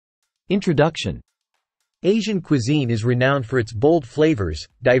Introduction. Asian cuisine is renowned for its bold flavors,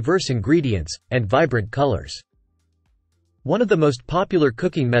 diverse ingredients, and vibrant colors. One of the most popular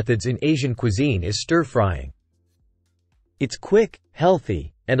cooking methods in Asian cuisine is stir-frying. It's quick,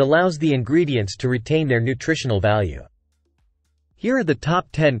 healthy, and allows the ingredients to retain their nutritional value. Here are the top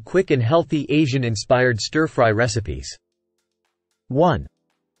 10 quick and healthy Asian-inspired stir-fry recipes. 1.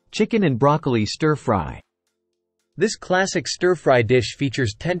 Chicken and broccoli stir-fry. This classic stir-fry dish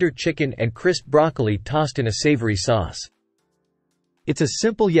features tender chicken and crisp broccoli tossed in a savory sauce. It's a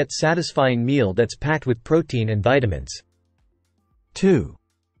simple yet satisfying meal that's packed with protein and vitamins. 2.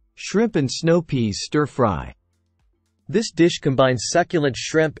 Shrimp and snow peas stir-fry. This dish combines succulent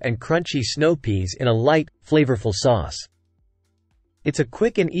shrimp and crunchy snow peas in a light, flavorful sauce. It's a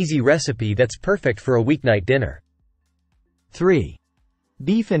quick and easy recipe that's perfect for a weeknight dinner. 3.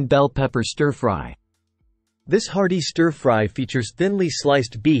 Beef and bell pepper stir-fry. This hearty stir-fry features thinly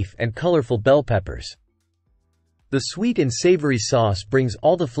sliced beef and colorful bell peppers. The sweet and savory sauce brings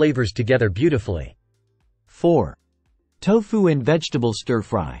all the flavors together beautifully. 4. Tofu and vegetable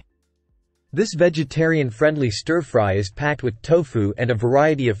stir-fry. This vegetarian-friendly stir-fry is packed with tofu and a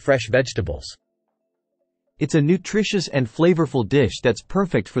variety of fresh vegetables. It's a nutritious and flavorful dish that's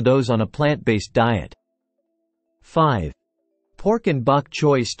perfect for those on a plant-based diet. 5. Pork and bok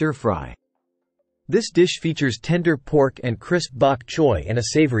choy stir-fry. This dish features tender pork and crisp bok choy in a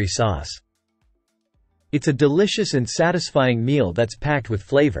savory sauce. It's a delicious and satisfying meal that's packed with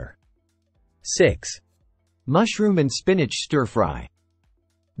flavor. 6. Mushroom and spinach stir-fry.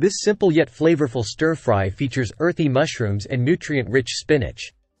 This simple yet flavorful stir-fry features earthy mushrooms and nutrient-rich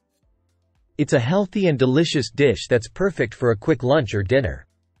spinach. It's a healthy and delicious dish that's perfect for a quick lunch or dinner.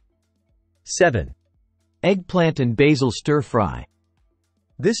 7. Eggplant and basil stir-fry.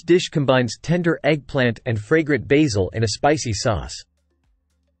 This dish combines tender eggplant and fragrant basil in a spicy sauce.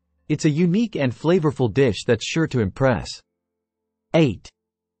 It's a unique and flavorful dish that's sure to impress. 8.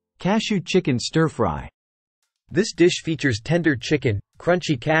 Cashew chicken stir-fry. This dish features tender chicken,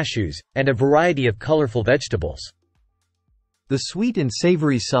 crunchy cashews, and a variety of colorful vegetables. The sweet and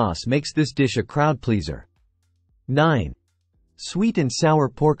savory sauce makes this dish a crowd pleaser. 9. Sweet and sour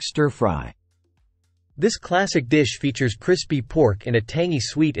pork stir-fry. This classic dish features crispy pork in a tangy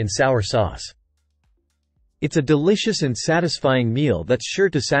sweet and sour sauce. It's a delicious and satisfying meal that's sure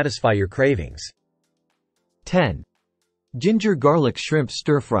to satisfy your cravings. 10. Ginger garlic shrimp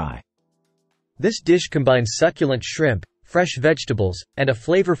stir-fry. This dish combines succulent shrimp, fresh vegetables, and a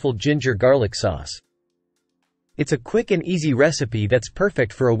flavorful ginger garlic sauce. It's a quick and easy recipe that's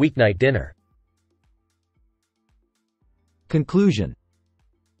perfect for a weeknight dinner. Conclusion.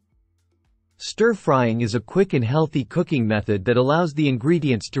 Stir-frying is a quick and healthy cooking method that allows the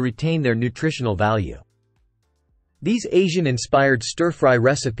ingredients to retain their nutritional value. These Asian-inspired stir-fry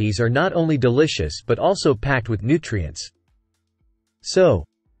recipes are not only delicious but also packed with nutrients. So,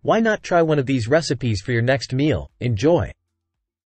 why not try one of these recipes for your next meal? Enjoy!